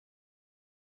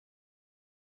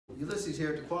Ulysses here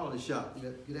at the Quality Shop.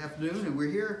 Good afternoon, and we're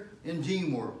here in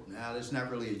Jean World. Now, it's not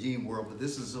really a jean world, but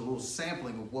this is a little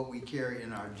sampling of what we carry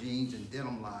in our jeans and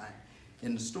denim line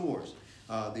in the stores.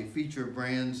 They feature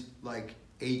brands like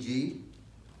AG.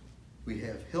 We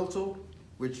have Hilton,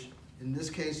 which in this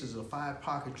case is a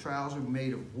 5-pocket trouser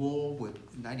made of wool with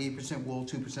 98% wool,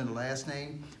 2%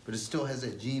 elastane, but it still has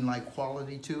that jean-like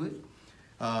quality to it.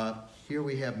 Here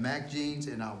we have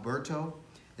Macjeans and Alberto,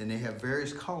 and they have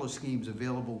various color schemes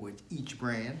available with each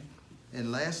brand.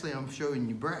 And lastly, I'm showing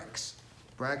you Brax.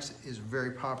 Brax is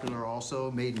very popular also,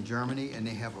 made in Germany, and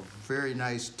they have a very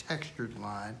nice textured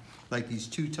line, like these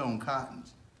two-tone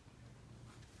cottons.